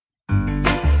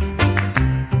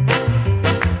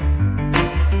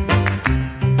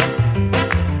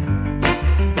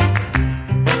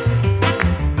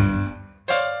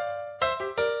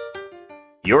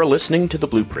You're listening to The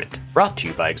Blueprint, brought to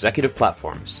you by Executive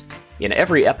Platforms. In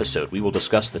every episode, we will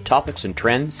discuss the topics and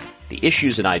trends, the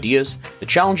issues and ideas, the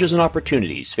challenges and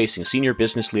opportunities facing senior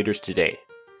business leaders today.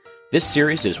 This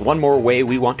series is one more way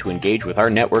we want to engage with our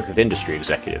network of industry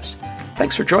executives.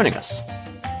 Thanks for joining us.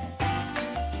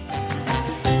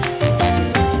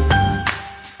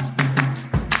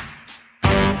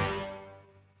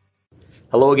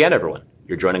 Hello again, everyone.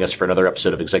 You're joining us for another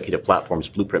episode of Executive Platform's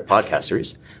Blueprint podcast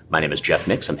series. My name is Jeff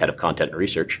Nix. I'm head of content and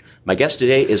research. My guest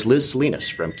today is Liz Salinas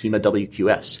from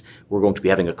QIMA-WQS. We're going to be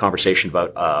having a conversation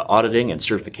about auditing and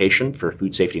certification for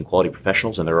food safety and quality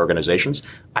professionals and their organizations.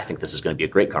 I think this is going to be a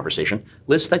great conversation.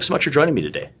 Liz, thanks so much for joining me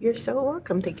today. You're so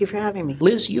welcome. Thank you for having me.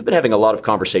 Liz, you've been having a lot of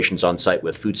conversations on site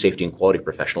with food safety and quality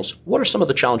professionals. What are some of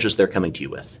the challenges they're coming to you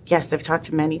with? Yes, I've talked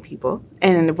to many people.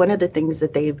 And one of the things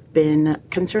that they've been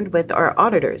concerned with are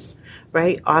auditors.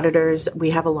 Right? Auditors,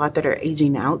 we have a lot that are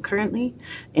aging out currently,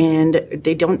 and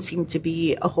they don't seem to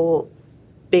be a whole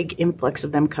big influx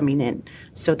of them coming in.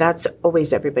 So that's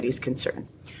always everybody's concern.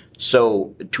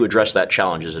 So to address that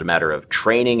challenge, is it a matter of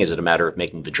training? Is it a matter of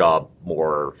making the job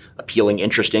more appealing,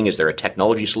 interesting? Is there a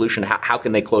technology solution? How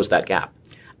can they close that gap?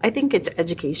 I think it's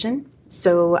education.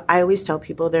 So I always tell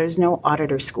people there's no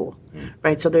auditor school,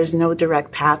 right? So there's no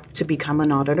direct path to become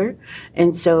an auditor.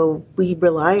 And so we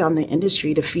rely on the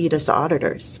industry to feed us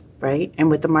auditors, right? And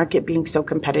with the market being so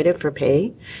competitive for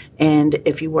pay, and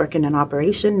if you work in an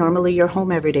operation, normally you're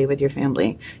home every day with your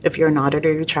family. If you're an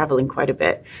auditor, you're traveling quite a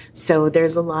bit. So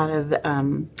there's a lot of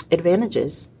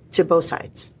advantages to both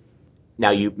sides.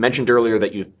 Now, you mentioned earlier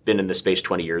that you've been in this space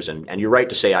 20 years, and you're right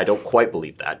to say I don't quite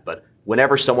believe that, but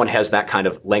whenever someone has that kind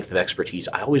of length of expertise,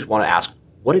 I always want to ask,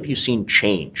 what have you seen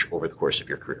change over the course of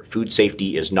your career? Food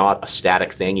safety is not a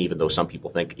static thing, even though some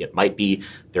people think it might be.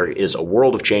 There is a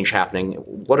world of change happening.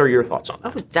 What are your thoughts on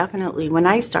that? Oh, definitely. When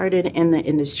I started in the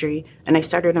industry, and I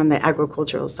started on the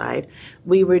agricultural side,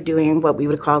 we were doing what we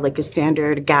would call like a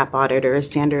standard GAP audit or a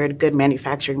standard good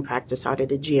manufacturing practice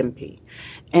audit, a GMP.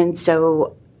 And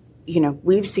so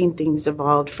we've seen things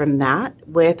evolve from that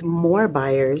with more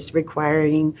buyers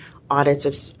requiring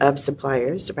audits of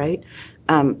suppliers, right?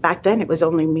 Back then, it was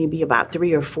only maybe about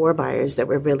 3 or 4 buyers that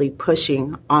were really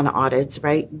pushing on audits,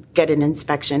 right? Get an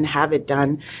inspection, have it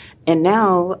done. And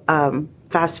now,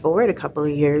 fast forward a couple of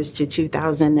years to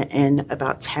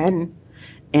 2010,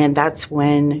 and that's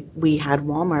when we had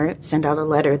Walmart send out a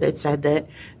letter that said that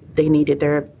they needed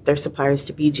their suppliers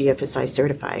to be GFSI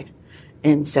certified.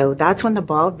 And so that's when the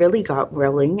ball really got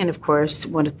rolling. And of course,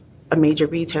 when a major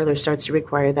retailer starts to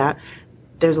require that,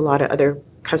 there's a lot of other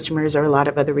customers or a lot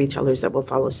of other retailers that will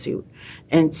follow suit.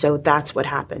 And so that's what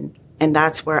happened. And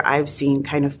that's where I've seen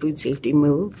kind of food safety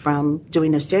move from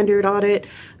doing a standard audit,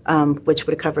 which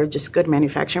would cover just good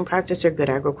manufacturing practice or good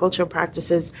agricultural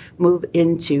practices, move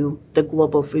into the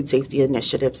global food safety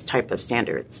initiatives type of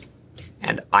standards.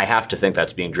 And I have to think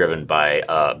that's being driven by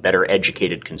a better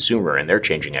educated consumer and their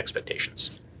changing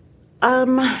expectations.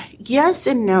 Yes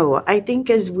and no. I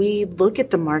think as we look at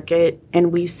the market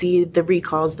and we see the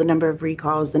recalls, the number of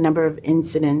recalls, the number of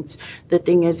incidents, the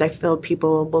thing is I feel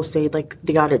people will say like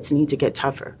the audits need to get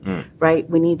tougher, right?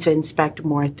 We need to inspect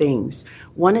more things.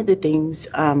 One of the things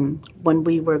when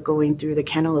we were going through the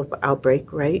cantaloupe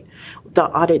outbreak, right, the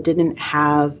audit didn't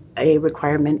have a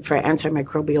requirement for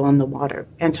antimicrobials in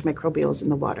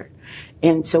the water.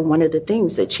 And so one of the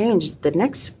things that changed the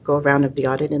next go around of the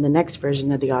audit and the next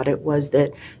version of the audit was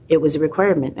that it was a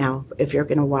requirement now. If you're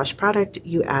going to wash product,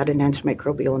 you add an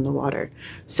antimicrobial in the water.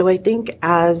 So I think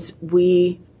as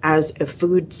a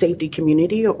food safety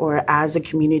community or as a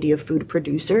community of food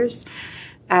producers,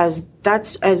 as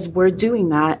we're doing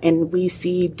that and we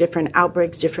see different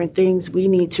outbreaks, different things, we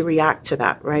need to react to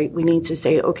that, right? We need to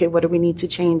say, okay, what do we need to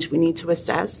change? We need to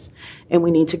assess and we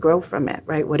need to grow from it,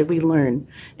 right? What did we learn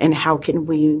and how can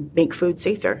we make food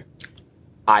safer?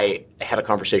 I had a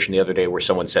conversation the other day where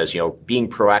someone says, being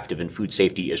proactive in food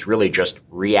safety is really just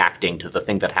reacting to the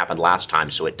thing that happened last time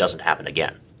so it doesn't happen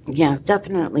again. Yeah,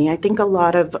 definitely. I think a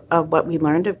lot of what we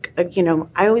learned,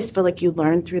 I always feel like you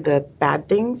learn through the bad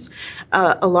things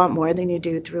a lot more than you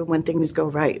do through when things go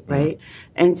right, right?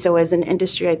 And so as an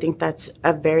industry, I think that's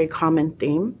a very common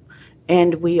theme.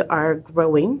 And we are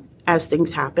growing as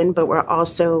things happen, but we're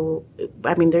also,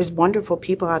 there's wonderful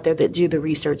people out there that do the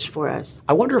research for us.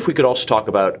 I wonder if we could also talk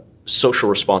about social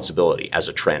responsibility as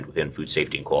a trend within food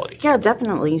safety and quality. Yeah,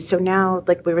 definitely. So now,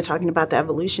 like we were talking about the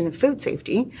evolution of food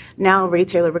safety, now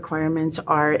retailer requirements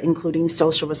are including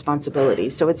social responsibility.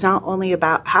 So it's not only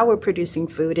about how we're producing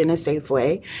food in a safe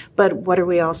way, but what are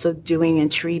we also doing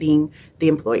and treating the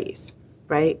employees,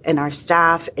 right? And our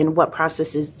staff, and what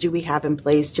processes do we have in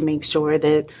place to make sure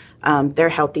that they're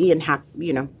healthy and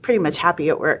pretty much happy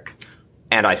at work.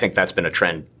 And I think that's been a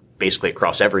trend basically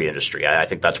across every industry. I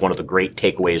think that's one of the great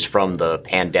takeaways from the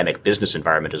pandemic business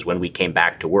environment is when we came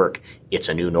back to work, it's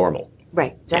a new normal.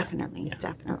 Right, definitely,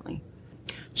 definitely.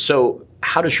 So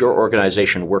how does your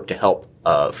organization work to help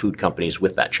food companies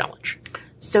with that challenge?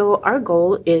 So our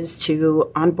goal is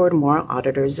to onboard more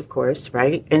auditors, of course,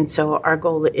 right? And so our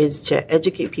goal is to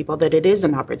educate people that it is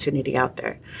an opportunity out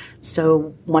there.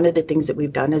 So one of the things that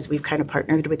we've done is we've kind of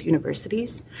partnered with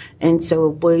universities. And so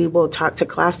we will talk to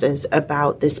classes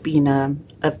about this being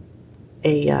a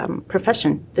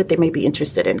profession that they may be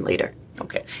interested in later.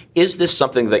 Okay. Is this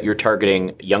something that you're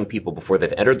targeting young people before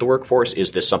they've entered the workforce?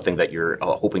 Is this something that you're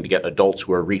hoping to get adults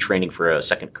who are retraining for a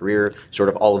second career, sort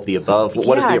of all of the above?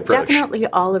 What is the approach? Definitely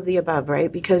all of the above,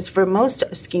 right? Because for most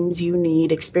schemes, you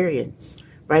need experience,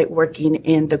 right? Working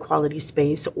in the quality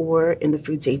space or in the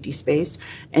food safety space.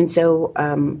 And so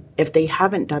if they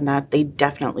haven't done that, they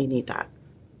definitely need that.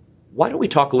 Why don't we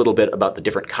talk a little bit about the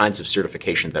different kinds of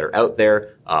certification that are out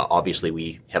there? Obviously,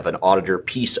 we have an auditor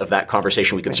piece of that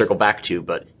conversation we can circle back to,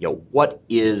 but what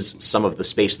is some of the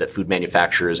space that food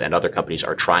manufacturers and other companies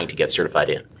are trying to get certified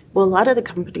in? Well, a lot of the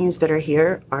companies that are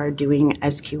here are doing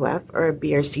SQF or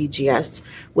BRCGS,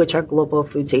 which are Global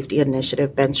Food Safety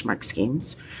Initiative benchmark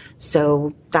schemes.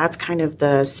 So that's kind of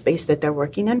the space that they're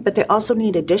working in, but they also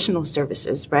need additional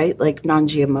services, right? Like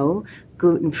non-GMO,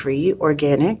 gluten-free,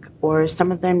 organic, or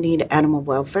some of them need animal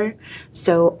welfare.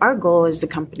 So our goal as a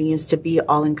company is to be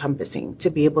all-encompassing, to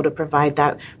be able to provide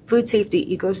that food safety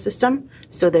ecosystem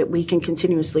so that we can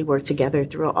continuously work together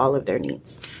through all of their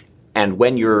needs. And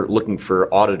when you're looking for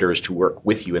auditors to work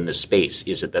with you in this space,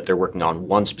 is it that they're working on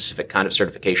one specific kind of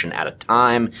certification at a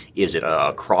time? Is it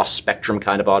a cross-spectrum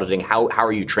kind of auditing? How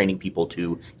are you training people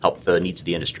to help the needs of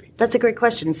the industry? That's a great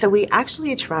question. So we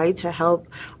actually try to help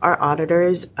our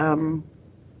auditors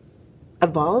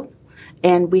evolve,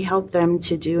 and we help them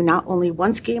to do not only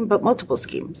one scheme, but multiple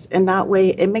schemes. And that way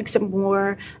it makes it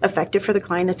more effective for the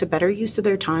client. It's a better use of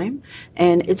their time,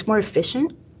 and it's more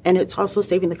efficient, and it's also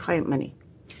saving the client money.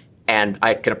 And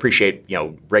I can appreciate,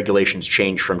 regulations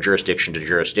change from jurisdiction to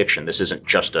jurisdiction. This isn't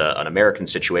just an American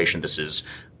situation. This is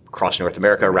across North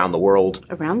America, around the world.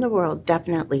 Around the world,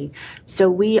 definitely. So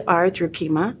we are through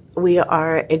QIMA. We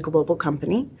are a global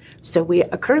company. So we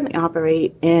currently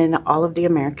operate in all of the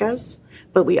Americas,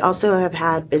 but we also have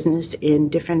had business in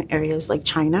different areas like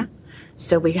China.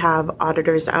 So we have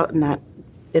auditors out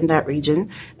in that region,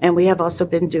 and we have also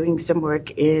been doing some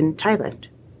work in Thailand.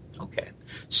 Okay.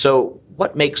 So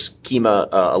what makes QIMA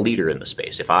a leader in the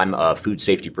space? If I'm a food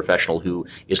safety professional who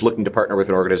is looking to partner with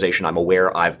an organization, I'm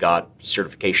aware I've got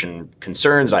certification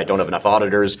concerns, I don't have enough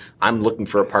auditors, I'm looking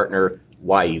for a partner.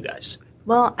 Why you guys?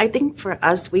 Well, I think for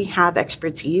us, we have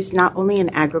expertise not only in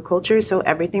agriculture, so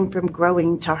everything from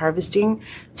growing to harvesting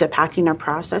to packing or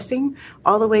processing,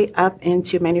 all the way up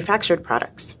into manufactured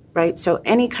products, right? So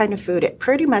any kind of food,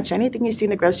 pretty much anything you see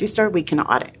in the grocery store, we can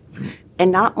audit.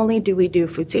 And not only do we do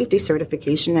food safety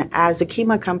certification, as a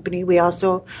QIMA company, we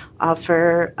also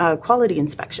offer quality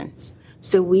inspections.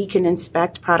 So we can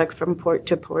inspect product from port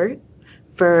to port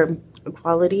for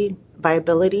quality,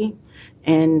 viability,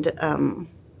 and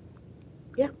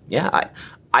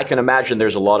I can imagine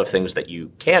there's a lot of things that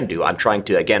you can do. I'm trying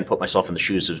to, again, put myself in the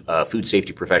shoes of a food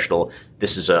safety professional.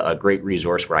 This is a great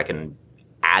resource where I can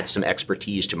add some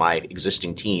expertise to my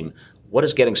existing team. What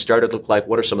does getting started look like?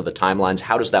 What are some of the timelines?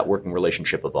 How does that working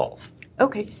relationship evolve?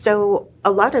 Okay, so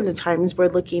a lot of the times we're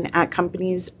looking at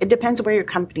companies, it depends where your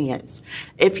company is.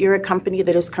 If you're a company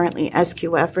that is currently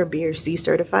SQF or BRC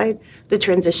certified, the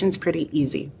transition's pretty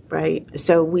easy, right?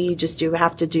 So we just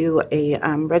have to do a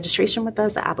registration with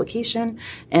us, an application,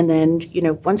 and then,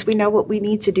 once we know what we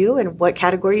need to do and what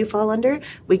category you fall under,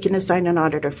 we can assign an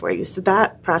auditor for you. So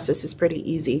that process is pretty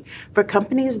easy. For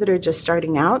companies that are just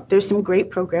starting out, there's some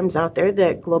great programs out there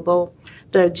that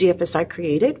the GFSI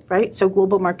created, right? So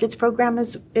Global Markets Program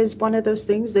is one of those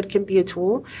things that can be a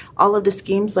tool. All of the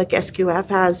schemes like SQF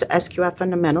has SQF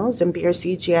Fundamentals and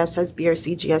BRCGS has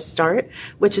BRCGS Start,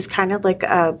 which is kind of like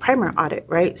a primer audit,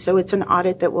 right? So it's an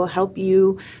audit that will help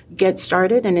you get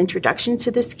started, an introduction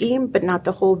to the scheme, but not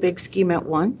the whole big scheme at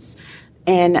once.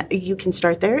 And you can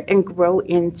start there and grow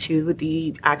into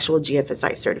the actual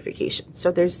GFSI certification.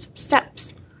 So there's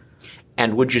steps.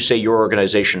 And would you say your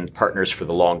organization partners for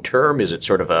the long term? Is it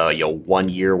sort of a 1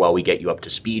 year while we get you up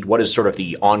to speed? What is sort of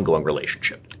the ongoing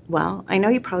relationship? Well, I know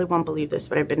you probably won't believe this,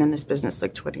 but I've been in this business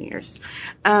like 20 years.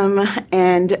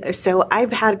 And so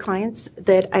I've had clients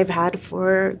that I've had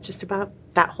for just about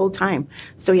that whole time.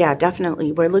 So yeah,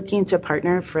 definitely. We're looking to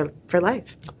partner for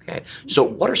life. Okay. So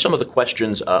what are some of the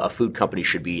questions a food company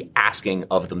should be asking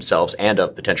of themselves and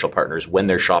of potential partners when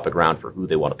they're shopping around for who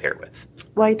they want to pair with?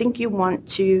 Well, I think you want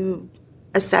to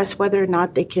assess whether or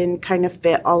not they can kind of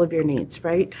fit all of your needs,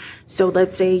 right? So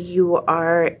let's say you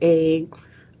are a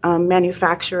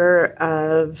manufacturer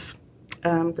of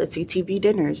let's see, TV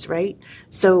dinners, right?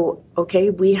 So, okay,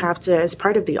 we have to, as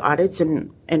part of the audits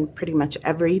and pretty much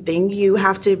everything, you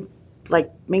have to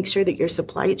make sure that your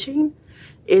supply chain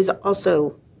is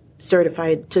also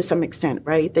certified to some extent,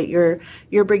 right? That you're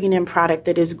bringing in product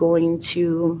that is going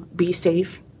to be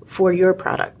safe for your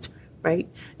product, right?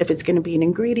 If it's going to be an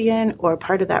ingredient or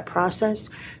part of that process.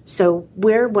 So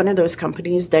we're one of those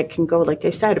companies that can go, like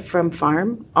I said, from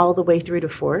farm all the way through to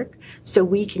fork. So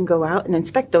we can go out and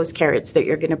inspect those carrots that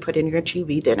you're going to put in your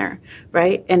TV dinner,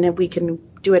 right? And then we can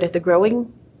do it at the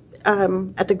growing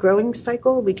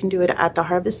cycle. We can do it at the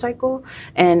harvest cycle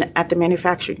and at the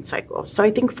manufacturing cycle. So I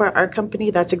think for our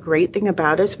company, that's a great thing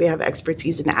about us. We have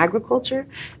expertise in agriculture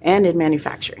and in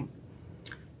manufacturing.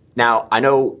 Now, I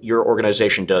know your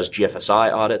organization does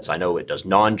GFSI audits. I know it does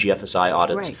non-GFSI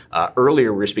audits. Right.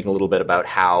 Earlier, we were speaking a little bit about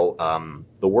how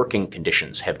the working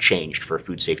conditions have changed for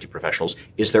food safety professionals.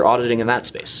 Is there auditing in that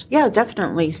space? Yeah,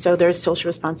 definitely. So there's social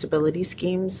responsibility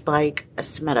schemes like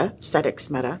SMETA,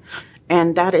 SEDEX-META,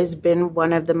 and that has been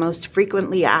one of the most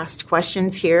frequently asked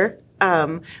questions here.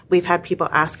 We've had people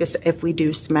ask us if we do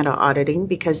SMETA auditing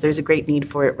because there's a great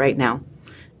need for it right now.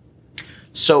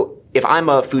 So if I'm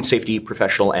a food safety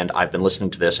professional and I've been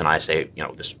listening to this and I say,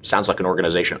 this sounds like an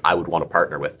organization I would want to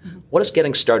partner with, what does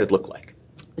getting started look like?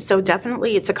 So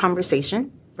definitely it's a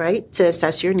conversation, right, to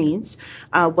assess your needs,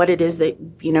 what it is that,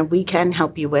 we can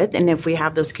help you with, and if we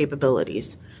have those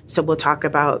capabilities. So we'll talk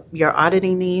about your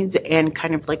auditing needs and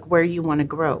kind of like where you want to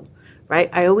grow, right?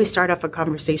 I always start off a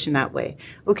conversation that way.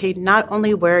 Okay, not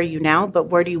only where are you now, but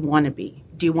where do you want to be?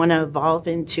 Do you want to evolve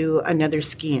into another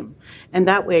scheme? And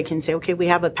that way I can say, okay, we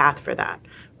have a path for that,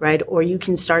 right? Or you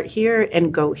can start here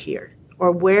and go here.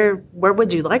 Or where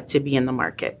would you like to be in the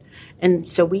market? And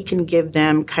so we can give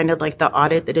them kind of like the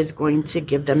audit that is going to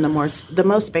give them the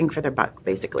most bang for their buck,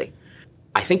 basically.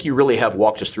 I think you really have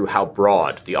walked us through how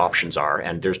broad the options are,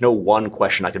 and there's no one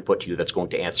question I can put to you that's going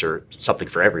to answer something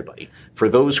for everybody. For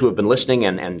those who have been listening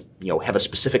and have a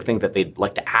specific thing that they'd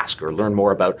like to ask or learn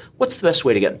more about, what's the best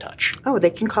way to get in touch? Oh, they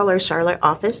can call our Charlotte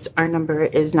office. Our number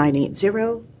is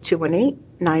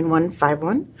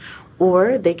 980-218-9151,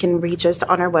 or they can reach us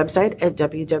on our website at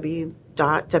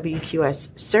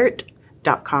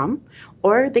www.wqscert.com,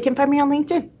 or they can find me on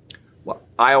LinkedIn. Well,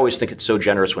 I always think it's so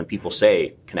generous when people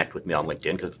say, connect with me on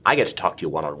LinkedIn, because I get to talk to you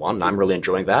one-on-one, and I'm really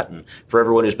enjoying that. And for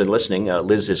everyone who's been listening,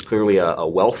 Liz is clearly a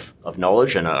wealth of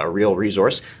knowledge and a real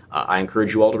resource. I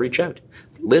encourage you all to reach out.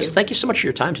 Liz, thank you so much for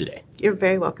your time today. You're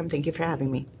very welcome. Thank you for having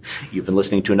me. You've been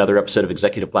listening to another episode of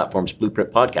Executive Platform's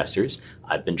Blueprint podcast series.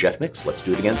 I've been Jeff Mix. Let's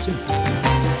do it again soon.